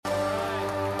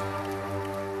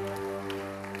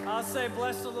I'll say,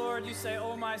 bless the Lord. You say,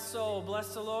 oh, my soul.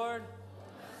 Bless the Lord.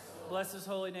 Bless his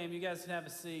holy name. You guys can have a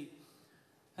seat.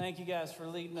 Thank you guys for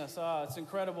leading us. Oh, it's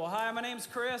incredible. Hi, my name's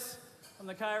Chris. I'm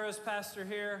the Kairos pastor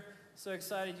here. So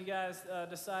excited you guys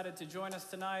decided to join us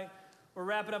tonight. We're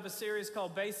wrapping up a series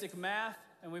called Basic Math,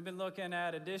 and we've been looking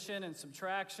at addition and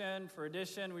subtraction. For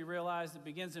addition, we realized it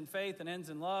begins in faith and ends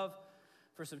in love.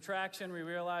 For subtraction, we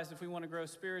realized if we want to grow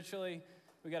spiritually,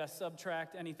 we got to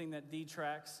subtract anything that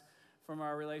detracts from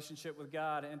our relationship with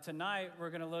God. And tonight,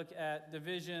 we're going to look at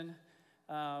division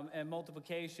and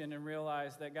multiplication and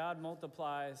realize that God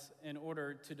multiplies in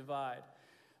order to divide.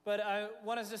 But I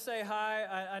want us to say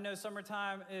hi. I know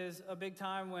summertime is a big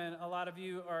time when a lot of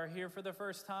you are here for the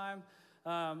first time.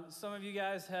 Some of you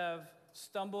guys have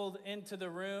stumbled into the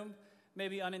room,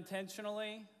 maybe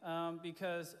unintentionally,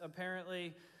 because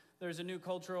apparently there's a new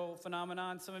cultural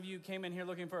phenomenon. Some of you came in here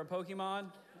looking for a Pokemon.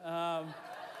 I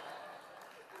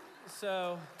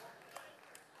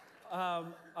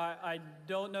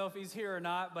don't know if he's here or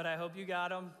not, but I hope you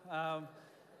got him.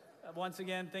 Once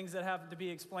again, things that have to be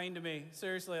explained to me.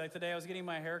 Seriously, like today I was getting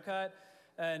my hair cut,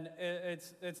 and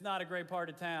it's not a great part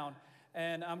of town.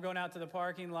 And I'm going out to the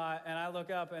parking lot, and I look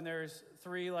up, and there's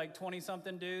three,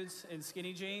 20-something dudes in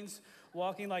skinny jeans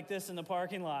walking like this in the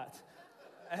parking lot.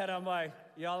 And I'm like,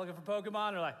 y'all looking for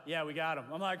Pokemon? They're like, yeah, we got them.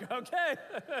 I'm like, okay.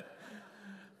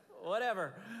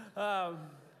 Whatever.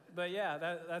 But yeah,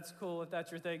 that's cool if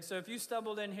that's your thing. So if you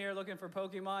stumbled in here looking for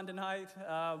Pokemon tonight,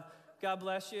 God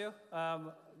bless you.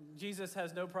 Jesus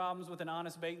has no problems with an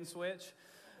honest bait and switch.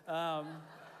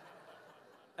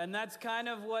 And that's kind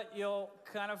of what you'll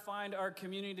kind of find our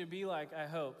community to be like, I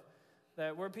hope.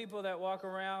 That we're people that walk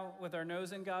around with our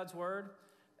nose in God's word,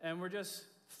 and we're just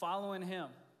following him.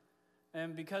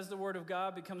 And because the word of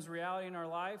God becomes reality in our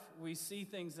life, we see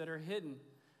things that are hidden,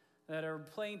 that are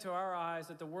plain to our eyes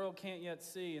that the world can't yet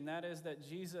see, and that is that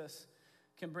Jesus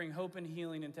can bring hope and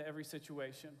healing into every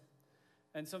situation.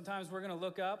 And sometimes we're going to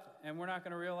look up, and we're not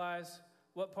going to realize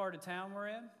what part of town we're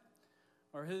in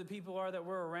or who the people are that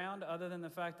we're around, other than the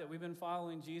fact that we've been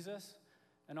following Jesus.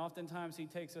 And oftentimes he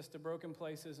takes us to broken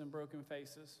places and broken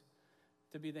faces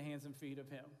to be the hands and feet of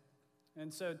him.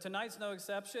 And so tonight's no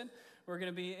exception. We're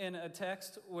going to be in a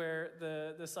text where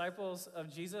the disciples of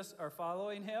Jesus are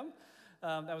following him.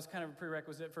 That was kind of a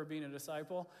prerequisite for being a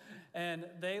disciple. And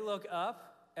they look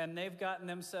up, and they've gotten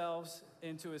themselves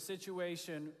into a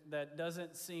situation that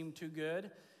doesn't seem too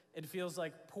good. It feels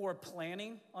like poor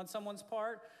planning on someone's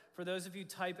part. For those of you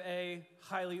type A,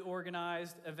 highly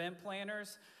organized event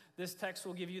planners, this text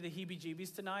will give you the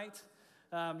heebie-jeebies tonight.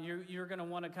 You're going to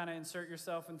want to kind of insert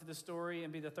yourself into the story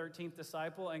and be the 13th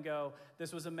disciple and go,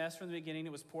 this was a mess from the beginning,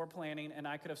 it was poor planning, and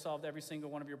I could have solved every single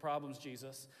one of your problems,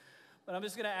 Jesus. But I'm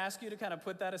just going to ask you to kind of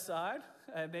put that aside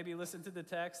and maybe listen to the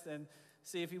text and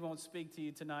see if he won't speak to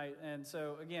you tonight. And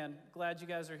so, again, glad you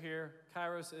guys are here.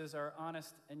 Kairos is our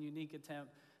honest and unique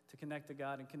attempt to connect to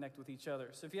God and connect with each other.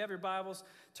 So if you have your Bibles,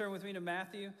 turn with me to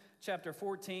Matthew chapter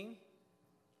 14.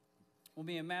 We'll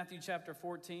be in Matthew chapter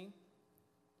 14.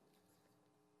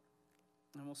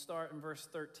 And we'll start in verse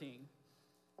 13.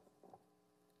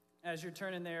 As you're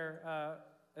turning there,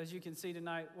 as you can see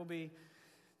tonight, we'll be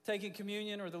taking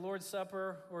communion or the Lord's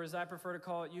Supper, or as I prefer to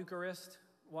call it, Eucharist.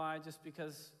 Why? Just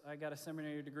because I got a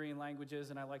seminary degree in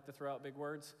languages and I like to throw out big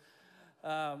words.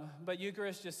 But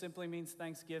Eucharist just simply means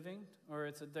thanksgiving, or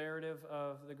it's a derivative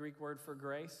of the Greek word for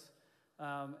grace.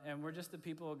 And we're just the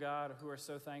people of God who are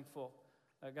so thankful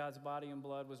that God's body and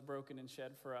blood was broken and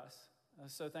shed for us.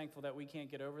 So thankful that we can't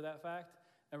get over that fact,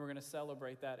 and we're going to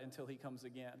celebrate that until he comes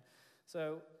again.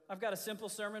 So I've got a simple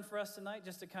sermon for us tonight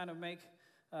just to kind of make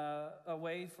a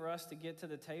way for us to get to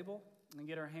the table and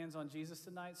get our hands on Jesus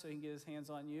tonight so he can get his hands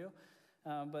on you.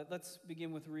 But let's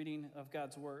begin with reading of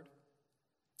God's word.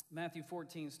 Matthew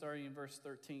 14, starting in verse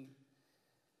 13.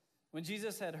 When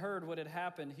Jesus had heard what had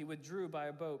happened, he withdrew by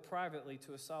a boat privately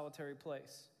to a solitary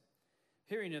place.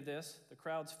 Hearing of this, the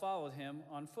crowds followed him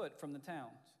on foot from the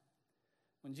towns.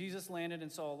 When Jesus landed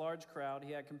and saw a large crowd,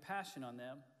 he had compassion on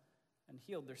them and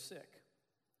healed their sick.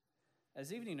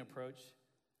 As evening approached,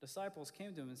 disciples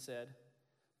came to him and said,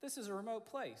 "This is a remote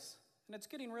place, and it's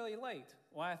getting really late."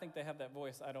 Why I think they have that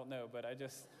voice, I don't know, but I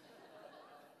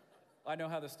know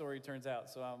how the story turns out,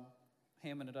 so I'm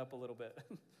hamming it up a little bit.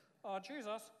 "Oh,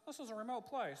 Jesus, this is a remote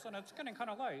place, and it's getting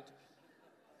kind of late.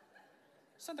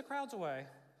 Send the crowds away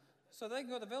so they can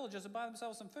go to the villages and buy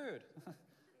themselves some food."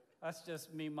 That's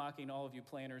just me mocking all of you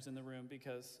planners in the room,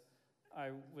 because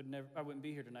I wouldn't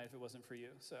be here tonight if it wasn't for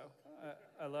you. So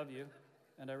I love you,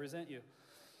 and I resent you.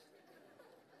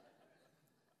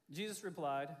 Jesus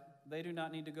replied, "They do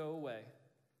not need to go away.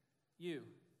 You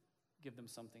give them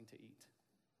something to eat."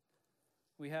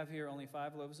 "We have here only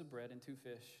 5 loaves of bread and 2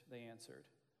 fish," they answered.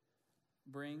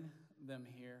 "Bring them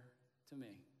here to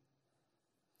me."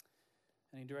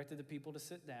 And he directed the people to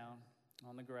sit down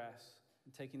on the grass.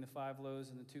 And taking the 5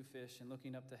 loaves and the 2 fish and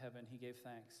looking up to heaven, he gave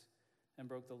thanks and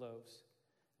broke the loaves.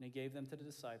 And he gave them to the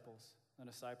disciples, and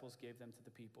the disciples gave them to the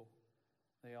people.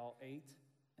 They all ate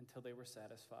until they were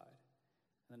satisfied.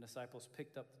 And the disciples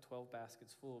picked up the 12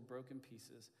 baskets full of broken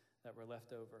pieces that were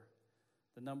left over.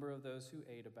 The number of those who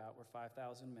ate about were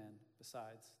 5,000 men,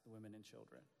 besides the women and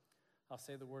children. I'll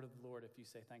say the word of the Lord if you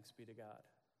say thanks be to God.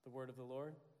 The word of the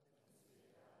Lord.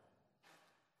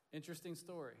 Interesting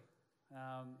story.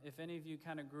 If any of you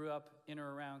kind of grew up in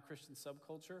or around Christian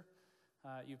subculture,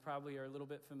 you probably are a little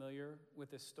bit familiar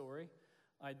with this story.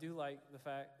 I do like the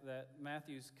fact that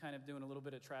Matthew's kind of doing a little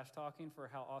bit of trash talking for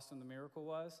how awesome the miracle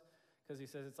was, because he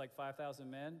says it's like 5,000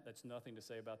 men. That's nothing to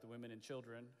say about the women and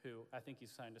children, who I think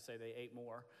he's trying to say they ate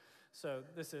more. So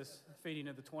this is feeding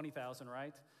of the 20,000,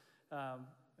 right?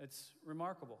 It's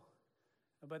remarkable.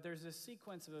 But there's this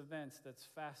sequence of events that's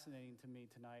fascinating to me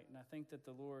tonight, and I think that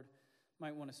the Lord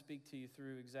might want to speak to you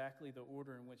through exactly the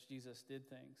order in which Jesus did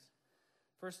things.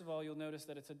 First of all, you'll notice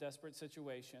that it's a desperate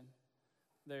situation.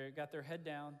 They got their head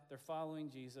down. They're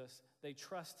following Jesus. They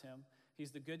trust him.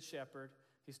 He's the good shepherd.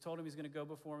 He's told him he's going to go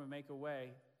before him and make a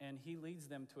way, and he leads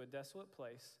them to a desolate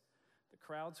place. The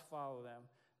crowds follow them.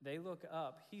 They look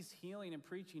up. He's healing and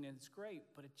preaching, and it's great,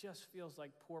 but it just feels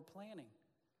like poor planning.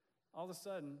 All of a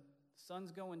sudden, the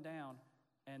sun's going down,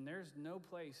 and there's no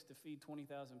place to feed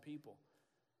 20,000 people.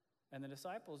 And the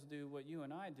disciples do what you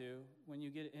and I do when you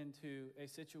get into a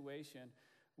situation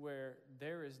where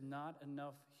there is not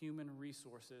enough human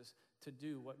resources to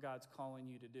do what God's calling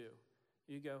you to do.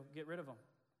 You go, get rid of them.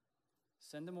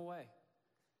 Send them away.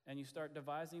 And you start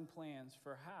devising plans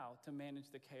for how to manage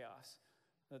the chaos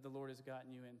that the Lord has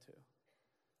gotten you into.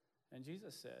 And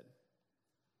Jesus said,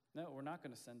 no, we're not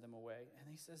going to send them away. And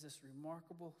he says this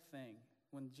remarkable thing.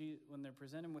 When they're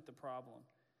presented with the problem,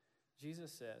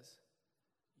 Jesus says,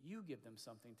 you give them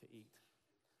something to eat.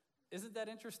 Isn't that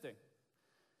interesting?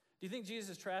 Do you think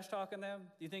Jesus is trash talking them?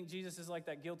 Do you think Jesus is like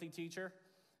that guilty teacher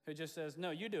who just says,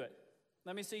 no, you do it.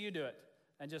 Let me see you do it,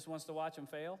 and just wants to watch them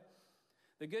fail?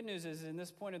 The good news is, in this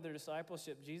point of their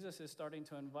discipleship, Jesus is starting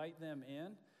to invite them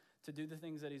in to do the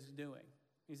things that he's doing.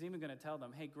 He's even going to tell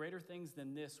them, hey, greater things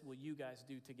than this will you guys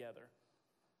do together.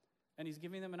 And he's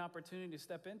giving them an opportunity to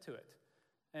step into it.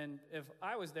 And if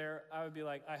I was there, I would be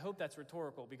like, I hope that's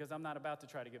rhetorical, because I'm not about to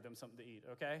try to give them something to eat,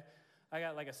 okay? I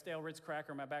got like a stale Ritz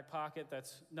cracker in my back pocket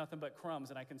that's nothing but crumbs,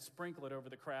 and I can sprinkle it over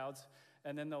the crowds,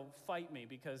 and then they'll fight me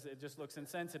because it just looks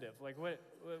insensitive. Like,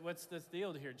 what's this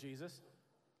deal here, Jesus?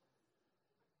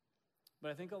 But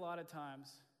I think a lot of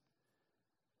times,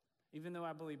 even though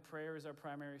I believe prayer is our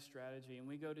primary strategy, and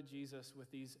we go to Jesus with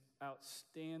these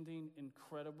outstanding,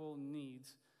 incredible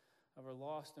needs of our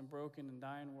lost and broken and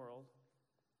dying world,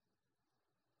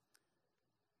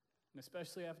 and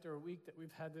especially after a week that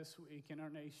we've had this week in our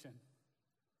nation,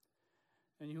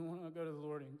 and you want to go to the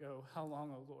Lord and go, how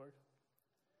long, O Lord?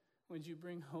 Would you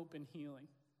bring hope and healing?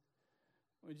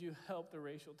 Would you help the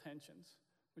racial tensions?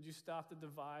 Would you stop the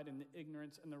divide and the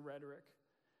ignorance and the rhetoric?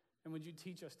 And would you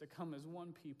teach us to come as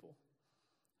one people,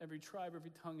 every tribe,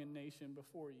 every tongue and nation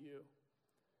before you?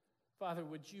 Father,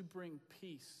 would you bring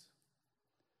peace?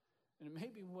 And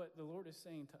maybe what the Lord is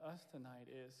saying to us tonight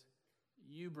is,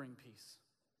 you bring peace.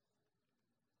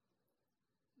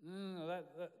 No,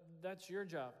 that's your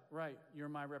job. Right, you're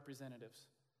my representatives.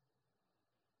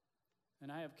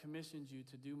 And I have commissioned you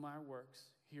to do my works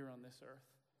here on this earth.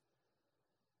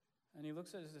 And he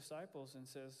looks at his disciples and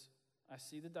says, I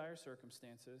see the dire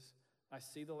circumstances. I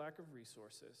see the lack of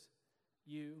resources.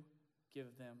 You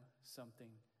give them something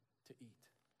to eat.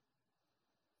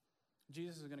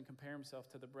 Jesus is going to compare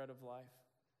himself to the bread of life.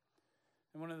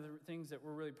 And one of the things that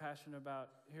we're really passionate about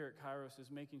here at Kairos is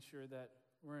making sure that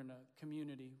we're in a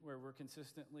community where we're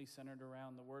consistently centered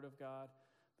around the Word of God,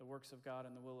 the works of God,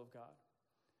 and the will of God.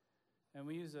 And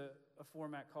we use a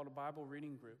format called a Bible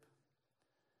reading group.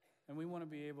 And we want to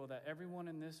be able that everyone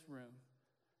in this room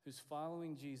who's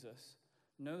following Jesus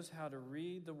knows how to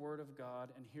read the Word of God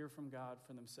and hear from God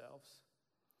for themselves.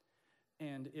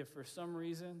 And if for some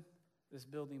reason this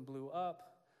building blew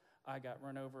up, I got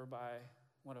run over by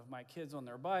one of my kids on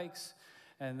their bikes,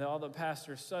 and all the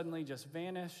pastors suddenly just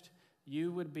vanished,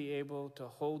 you would be able to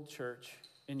hold church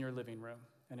in your living room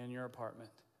and in your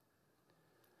apartment.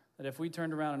 That if we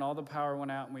turned around and all the power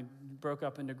went out and we broke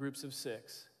up into groups of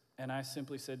 6, and I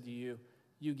simply said to you,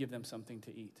 you give them something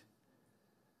to eat,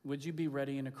 would you be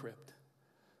ready and equipped?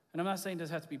 And I'm not saying this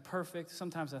has to be perfect.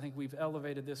 Sometimes I think we've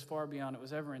elevated this far beyond it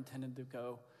was ever intended to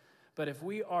go. But if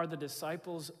we are the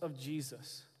disciples of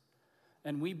Jesus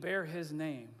and we bear his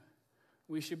name,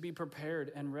 we should be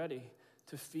prepared and ready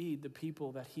to feed the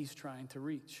people that he's trying to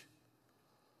reach.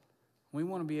 We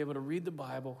want to be able to read the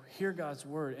Bible, hear God's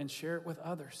word, and share it with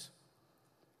others.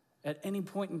 At any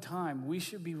point in time, we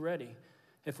should be ready,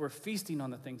 if we're feasting on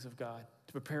the things of God,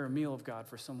 to prepare a meal of God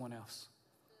for someone else.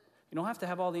 You don't have to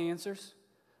have all the answers.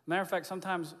 Matter of fact,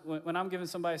 sometimes when I'm giving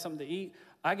somebody something to eat,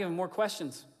 I give them more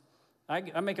questions.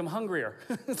 I make them hungrier.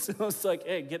 So it's like,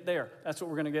 hey, get there. That's what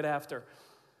we're going to get after.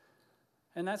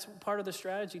 And that's part of the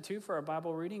strategy, too, for our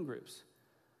Bible reading groups.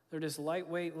 They're this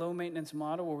lightweight, low-maintenance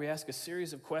model where we ask a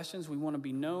series of questions. We want to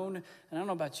be known. And I don't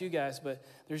know about you guys, but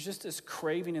there's just this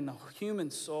craving in the human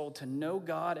soul to know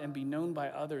God and be known by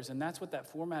others. And that's what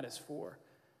that format is for.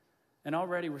 And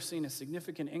already we're seeing a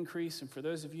significant increase. And for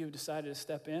those of you who decided to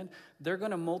step in, they're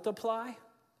going to multiply.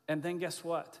 And then guess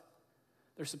what?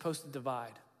 They're supposed to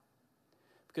divide.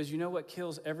 Because you know what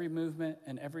kills every movement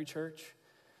and every church?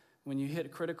 When you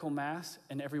hit critical mass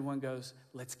and everyone goes,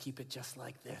 let's keep it just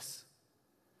like this.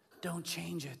 Don't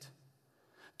change it.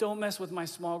 Don't mess with my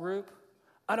small group.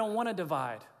 I don't want to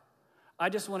divide. I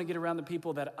just want to get around the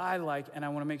people that I like, and I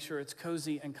want to make sure it's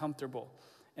cozy and comfortable.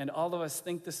 And all of us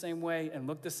think the same way and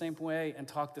look the same way and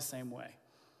talk the same way.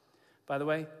 By the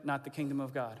way, not the kingdom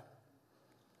of God.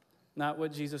 Not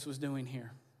what Jesus was doing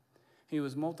here. He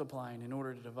was multiplying in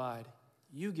order to divide.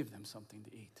 You give them something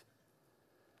to eat.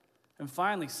 And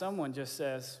finally, someone just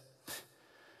says,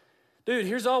 dude,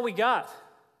 here's all we got.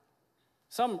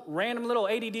 Some random little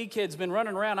ADD kid's been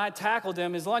running around. I tackled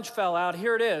him. His lunch fell out.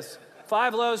 Here it is.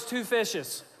 5 loaves, 2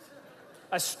 fishes.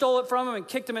 I stole it from him and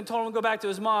kicked him and told him to go back to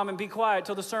his mom and be quiet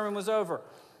till the sermon was over.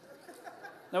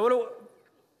 Now,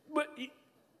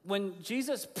 when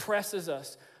Jesus presses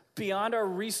us beyond our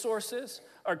resources,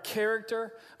 our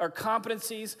character, our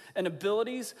competencies, and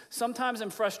abilities, sometimes in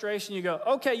frustration you go,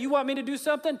 okay, you want me to do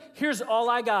something? Here's all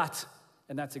I got.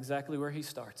 And that's exactly where he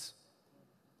starts.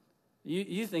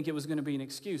 You think it was going to be an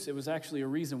excuse. It was actually a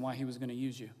reason why he was going to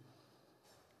use you.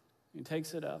 He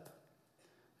takes it up,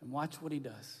 and watch what he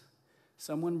does.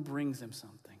 Someone brings him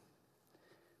something.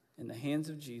 In the hands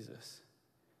of Jesus,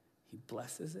 he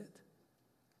blesses it,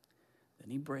 then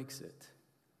he breaks it.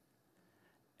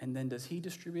 And then does he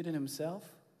distribute it himself?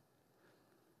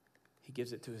 He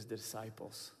gives it to his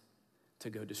disciples to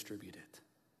go distribute it.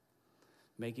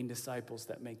 Making disciples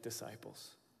that make disciples.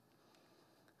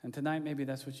 And tonight, maybe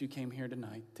that's what you came here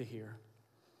tonight to hear.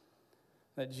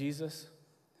 That Jesus,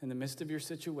 in the midst of your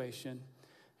situation,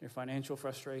 your financial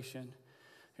frustration,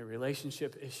 your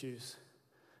relationship issues,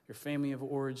 your family of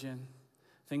origin,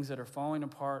 things that are falling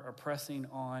apart are pressing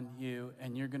on you,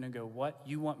 and you're going to go, what?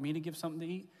 You want me to give something to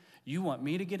eat? You want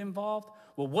me to get involved?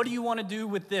 Well, what do you want to do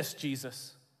with this,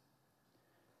 Jesus?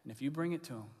 And if you bring it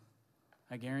to him,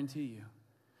 I guarantee you,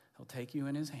 he'll take you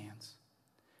in his hands.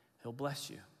 He'll bless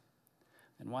you.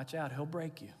 And watch out, he'll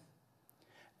break you.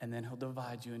 And then he'll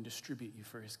divide you and distribute you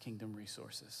for his kingdom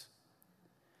resources.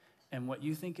 And what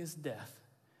you think is death,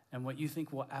 and what you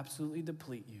think will absolutely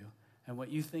deplete you, and what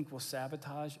you think will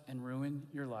sabotage and ruin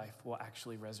your life will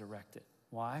actually resurrect it.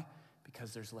 Why?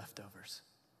 Because there's leftovers.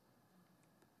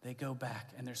 They go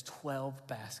back, and there's 12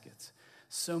 baskets.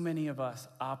 So many of us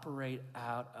operate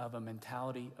out of a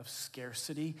mentality of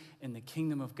scarcity. In the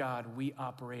kingdom of God, we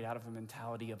operate out of a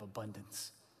mentality of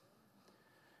abundance.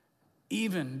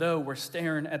 Even though we're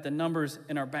staring at the numbers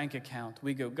in our bank account,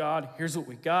 we go, God, here's what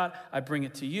we got. I bring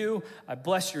it to you. I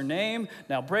bless your name.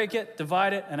 Now break it,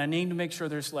 divide it, and I need to make sure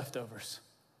there's leftovers.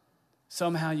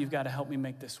 Somehow you've got to help me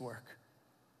make this work.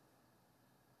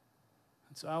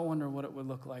 And so I wonder what it would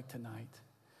look like tonight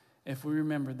if we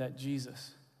remembered that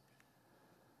Jesus,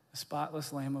 the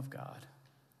spotless Lamb of God,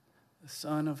 the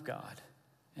Son of God,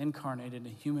 incarnated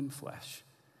in human flesh,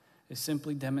 is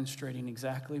simply demonstrating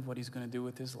exactly what he's going to do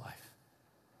with his life.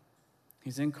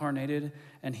 He's incarnated,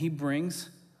 and he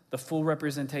brings the full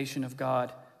representation of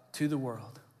God to the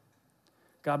world.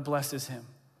 God blesses him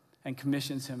and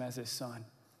commissions him as his son.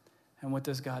 And what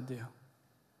does God do?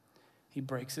 He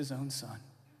breaks his own son,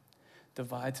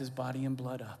 divides his body and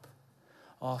blood up,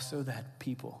 all so that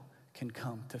people can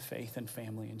come to faith and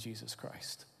family in Jesus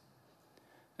Christ.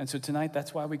 And so tonight,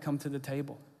 that's why we come to the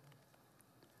table.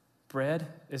 Bread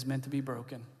is meant to be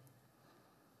broken.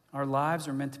 Our lives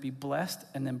are meant to be blessed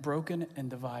and then broken and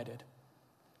divided.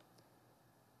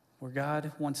 Where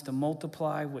God wants to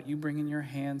multiply what you bring in your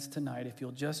hands tonight, if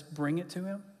you'll just bring it to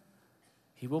him,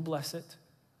 he will bless it,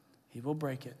 he will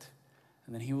break it,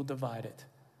 and then he will divide it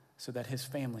so that his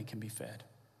family can be fed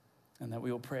and that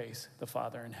we will praise the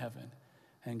Father in heaven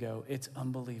and go, it's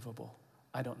unbelievable.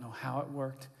 I don't know how it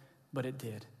worked, but it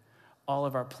did. All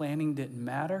of our planning didn't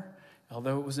matter.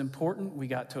 Although it was important, we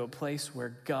got to a place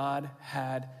where God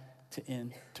had to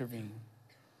intervene.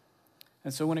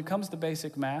 And so when it comes to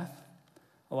basic math,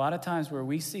 a lot of times where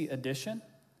we see addition,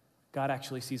 God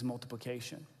actually sees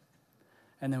multiplication.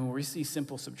 And then when we see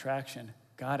simple subtraction,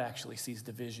 God actually sees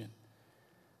division.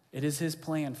 It is his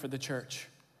plan for the church.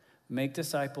 Make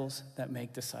disciples that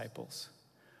make disciples.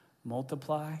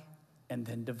 Multiply and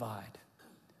then divide.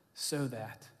 So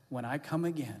that when I come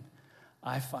again,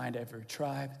 I find every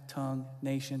tribe, tongue,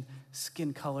 nation,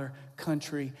 skin color,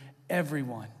 country,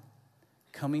 everyone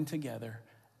coming together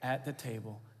at the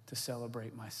table to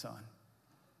celebrate my son.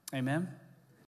 Amen?